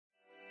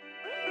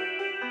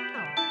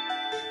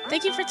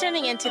Thank you for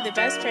tuning in to the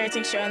best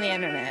parenting show on the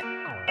internet,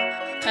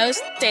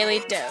 Post Daily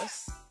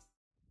Dose.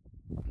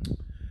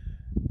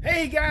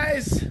 Hey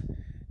guys,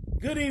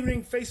 good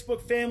evening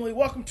Facebook family.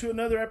 Welcome to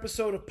another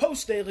episode of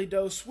Post Daily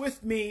Dose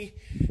with me,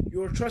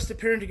 your trusted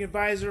parenting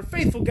advisor,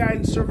 faithful guide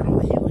and servant on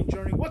the healing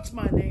journey. What's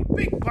my name?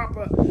 Big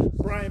Papa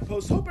Brian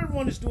Post. Hope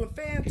everyone is doing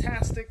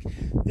fantastic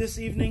this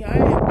evening. I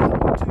am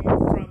coming to you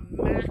from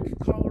Mack,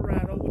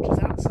 Colorado, which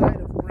is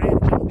outside of Grand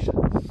Junction.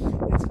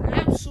 It's an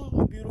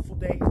absolutely beautiful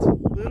day. It's a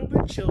little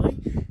bit chilly.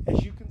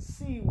 As you can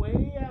see,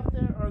 way out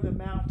there are the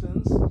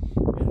mountains,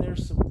 and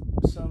there's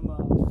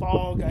some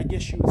fog, I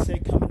guess you would say,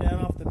 coming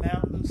down off the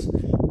mountains.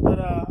 But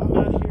I'm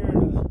out here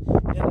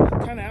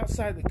kind of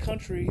outside the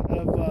country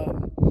of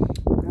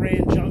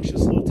Grand Junction,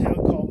 this little town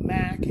called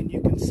Mack, and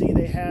you can see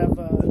they have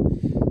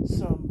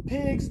some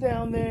pigs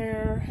down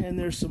there, and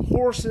there's some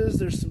horses,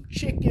 there's some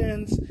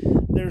chickens,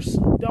 there's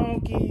some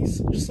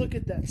donkeys. Just look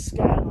at that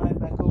skyline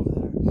back over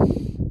there.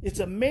 It's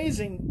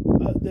amazing.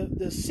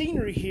 The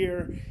scenery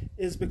here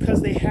is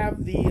because they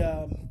have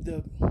the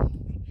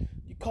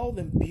you call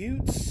them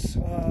buttes.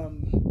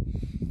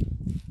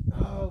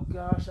 Oh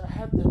gosh, I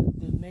had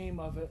the name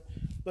of it,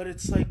 but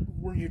it's like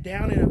when you're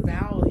down in a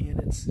valley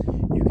and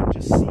you can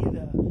just see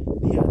the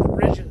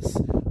ridges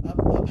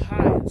up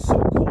high. It's so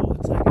cool.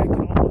 It's like I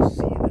can almost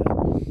see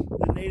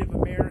the Native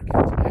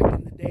Americans back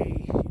in the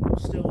day,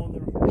 still on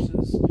their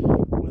horses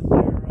with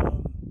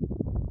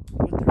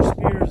their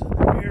spears and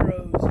their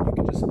arrows, and you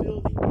can just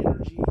feel the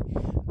energy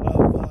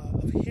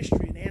of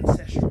history and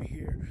ancestry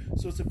here.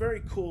 So it's a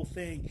very cool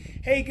thing.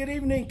 Hey, good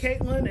evening,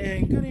 Caitlin,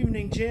 and good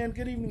evening, Jen,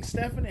 good evening,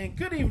 Stefan, and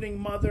good evening,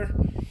 Mother.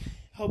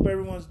 Hope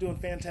everyone's doing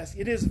fantastic.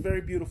 It is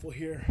very beautiful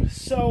here.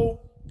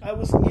 So I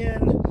was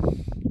in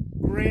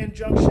Grand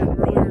Junction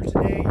earlier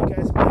today. You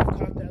guys may have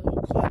caught that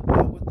little clip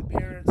with the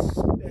parents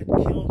at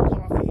Kiln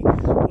Coffee.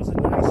 It was a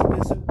nice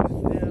visit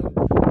with them.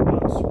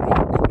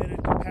 Serene,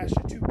 committed,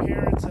 compassionate, two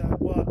parents, a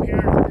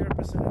parent, a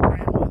therapist, and a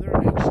grandmother,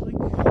 actually.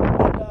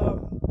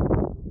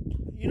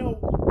 And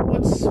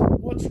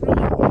what's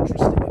really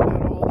interesting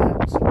about all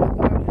that? So my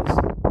thought was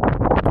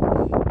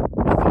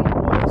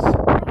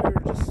earlier,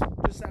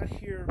 just out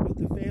here with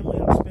the family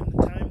I'm spending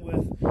time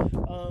with,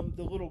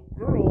 the little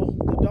girl,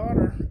 the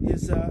daughter,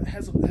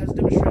 has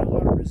demonstrated a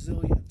lot of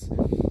resilience.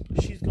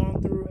 She's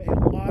gone through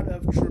a lot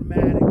of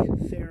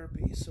traumatic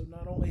therapy. So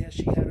not only has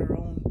she had her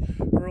own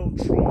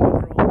trauma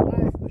in her own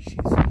life, but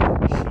she's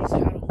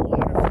had a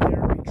lot of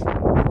therapy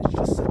trauma. And it's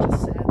just such a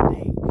sad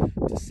thing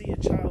to see a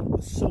child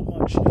with so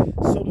much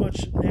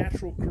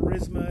natural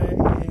charisma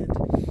and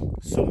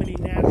so many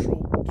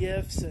natural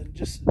gifts, and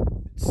just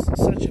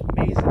such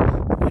amazing.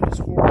 The wind is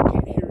horrible. I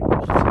can't hear you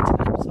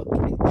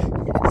sometimes.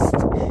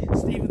 Okay.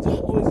 Steven's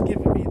always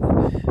giving me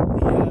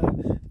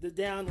the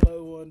down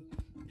low one.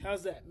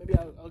 How's that? Maybe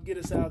I'll get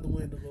us out of the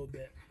wind a little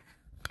bit.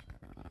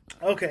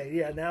 Okay,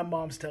 yeah, now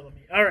Mom's telling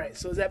me. All right,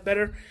 so is that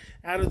better?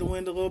 Out of the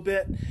wind a little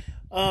bit?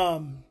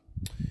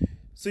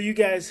 So you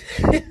guys,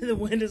 the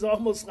wind is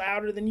almost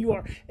louder than you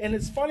are. And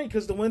it's funny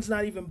because the wind's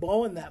not even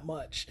blowing that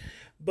much.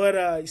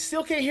 But you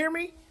still can't hear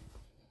me?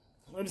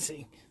 Let me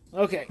see.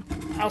 Okay,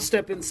 I'll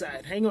step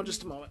inside. Hang on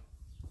just a moment.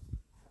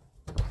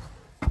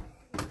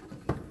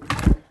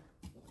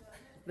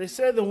 They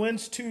said the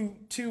wind's too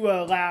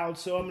loud,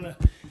 so I'm gonna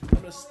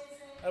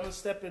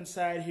step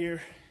inside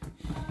here.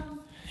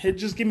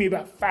 Just give me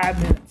about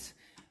 5 minutes.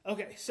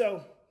 Okay,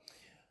 so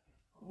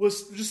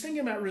was just thinking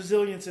about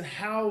resilience and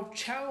how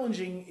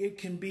challenging it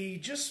can be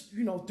just,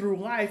 through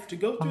life, to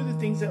go through the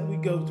things that we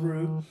go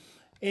through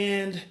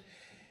and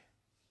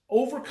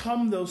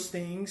overcome those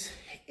things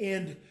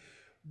and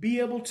be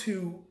able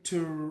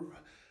to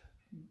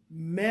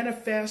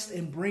manifest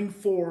and bring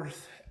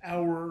forth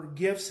our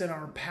gifts and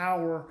our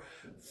power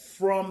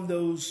from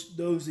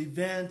those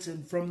events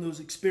and from those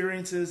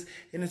experiences.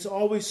 And it's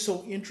always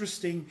so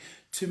interesting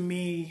to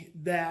me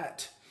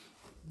that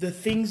the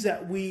things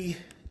that we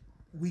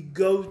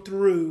go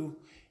through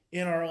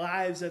in our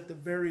lives at the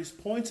various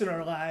points in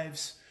our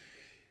lives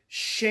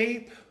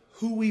shape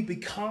who we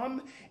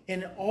become,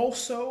 and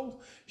also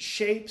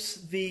shapes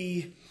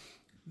the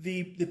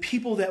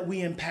people that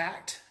we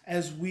impact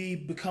as we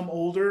become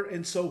older.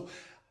 And so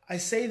I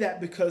say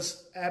that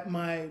because at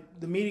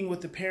the meeting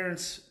with the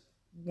parents,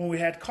 when we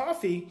had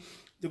coffee,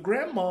 the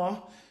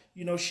grandma,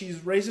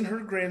 she's raising her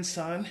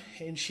grandson,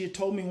 and she had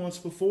told me once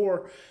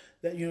before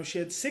that, she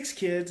had 6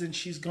 kids and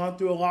she's gone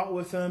through a lot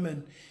with them,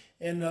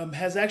 and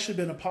has actually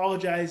been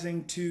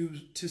apologizing to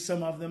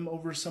some of them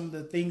over some of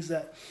the things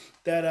that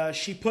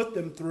she put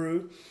them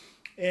through.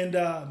 And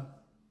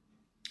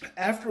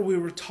after we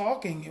were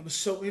talking, it was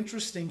so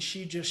interesting.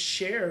 She just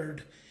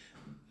shared.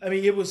 I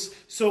mean,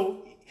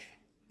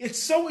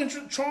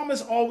 trauma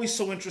is always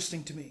so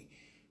interesting to me.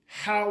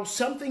 How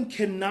something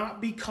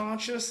cannot be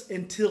conscious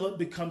until it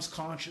becomes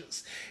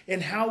conscious,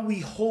 and how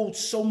we hold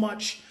so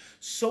much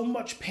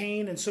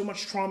pain and so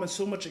much trauma and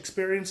so much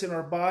experience in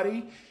our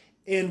body,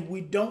 and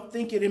we don't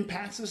think it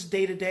impacts us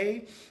day to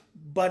day.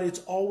 but it's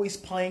always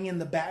playing in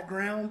the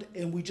background,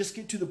 and we just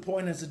get to the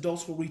point as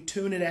adults where we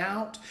tune it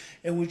out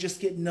and we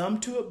just get numb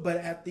to it. But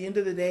at the end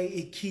of the day,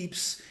 it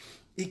keeps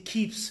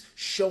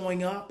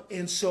showing up.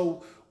 And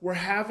so we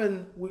have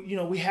it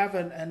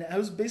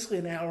was basically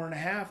an hour and a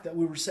half that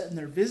we were sitting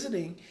there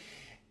visiting,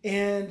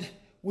 and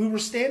we were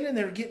standing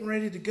there getting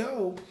ready to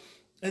go.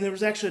 And there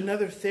was actually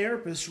another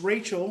therapist,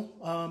 Rachel.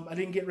 I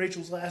didn't get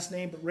Rachel's last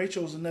name, but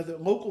Rachel was another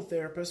local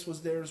therapist,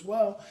 was there as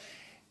well.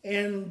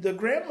 And the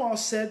grandma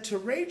said to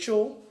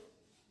Rachel,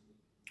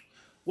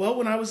 well,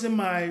 when I was in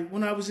my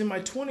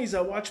 20s,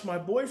 I watched my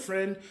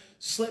brother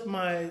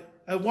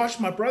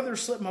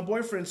slit my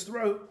boyfriend's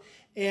throat,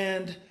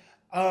 and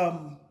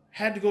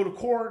had to go to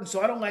court. And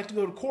so I don't like to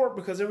go to court,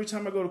 because every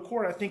time I go to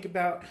court, I think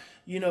about,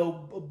 a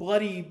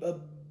bloody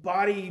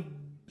body,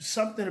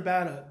 something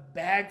about a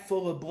bag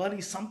full of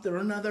bloody something or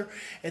another.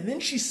 And then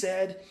she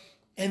said,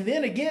 and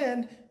then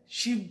again,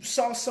 she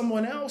saw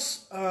someone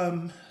else,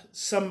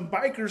 some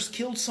bikers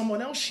killed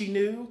someone else she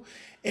knew.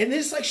 And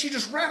it's like she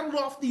just rattled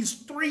off these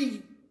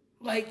 3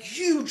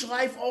 huge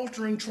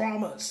life-altering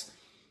traumas,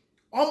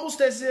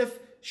 almost as if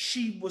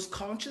she was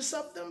conscious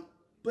of them,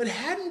 but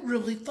hadn't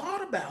really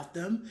thought about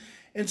them,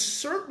 and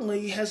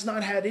certainly has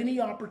not had any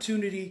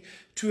opportunity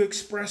to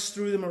express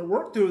through them or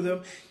work through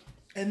them.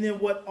 And then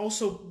what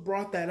also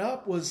brought that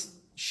up was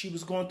she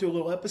was going through a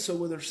little episode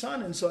with her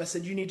son. And so I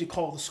said, you need to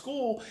call the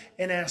school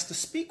and ask to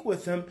speak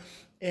with him,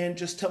 and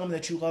just tell him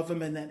that you love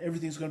him and that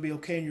everything's going to be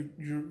okay, and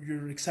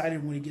you're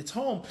excited when he gets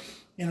home.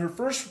 And her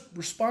first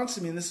response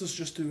to me, and this was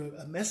just through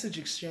a message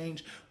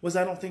exchange, was,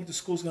 I don't think the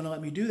school's going to let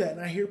me do that.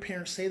 And I hear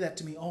parents say that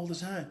to me all the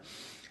time.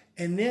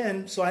 And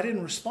then, so I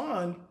didn't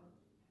respond.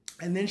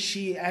 And then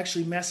she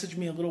actually messaged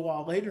me a little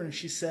while later, and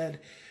she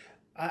said,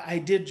 I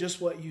did just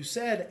what you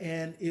said,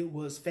 and it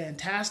was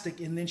fantastic.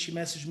 And then she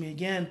messaged me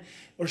again,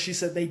 or she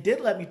said they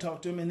did let me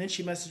talk to him. And then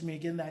she messaged me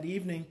again that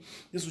evening.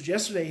 This was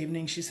yesterday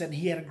evening. She said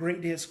he had a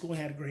great day at school.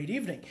 He had a great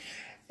evening.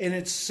 And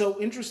it's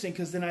so interesting,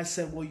 because then I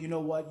said, well, you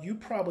know what? You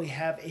probably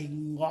have a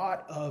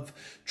lot of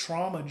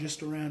trauma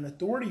just around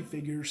authority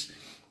figures,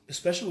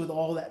 especially with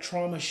all that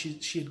trauma she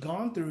had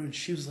gone through. And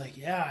she was like,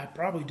 yeah, I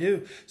probably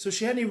do. So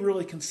she hadn't even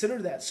really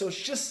considered that. So it's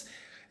just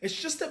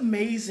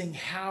amazing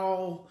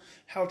how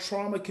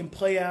trauma can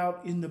play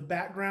out in the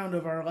background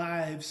of our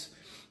lives,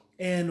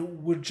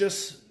 and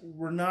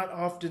we're not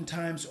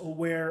oftentimes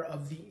aware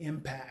of the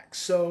impact.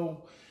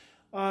 So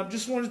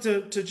just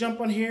wanted to jump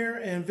on here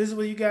and visit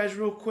with you guys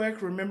real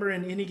quick. Remember,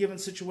 in any given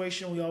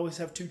situation, we always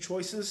have 2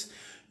 choices.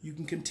 You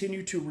can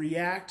continue to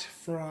react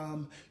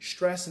from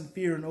stress and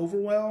fear and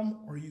overwhelm,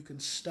 or you can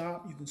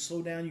stop, you can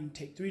slow down, you can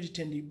take 3 to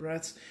 10 deep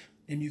breaths,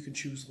 and you can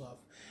choose love.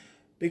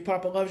 Big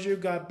Papa loves you.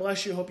 God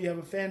bless you. Hope you have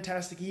a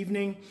fantastic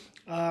evening.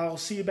 I'll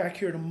see you back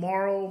here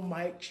tomorrow.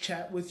 Might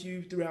chat with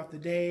you throughout the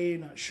day.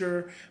 Not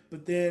sure.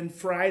 But then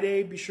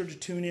Friday, be sure to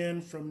tune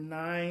in from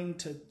 9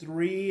 to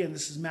 3. And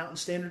this is Mountain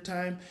Standard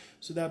Time.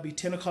 So that'll be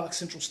 10 o'clock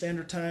Central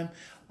Standard Time.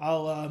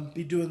 I'll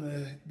be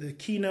doing the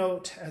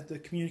keynote at the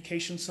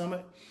Communication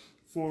Summit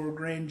for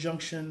Grand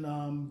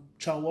Junction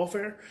Child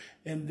Welfare.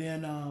 And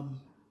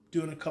then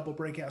doing a couple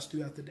breakouts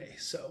throughout the day.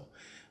 So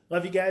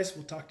love you guys.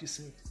 We'll talk to you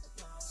soon.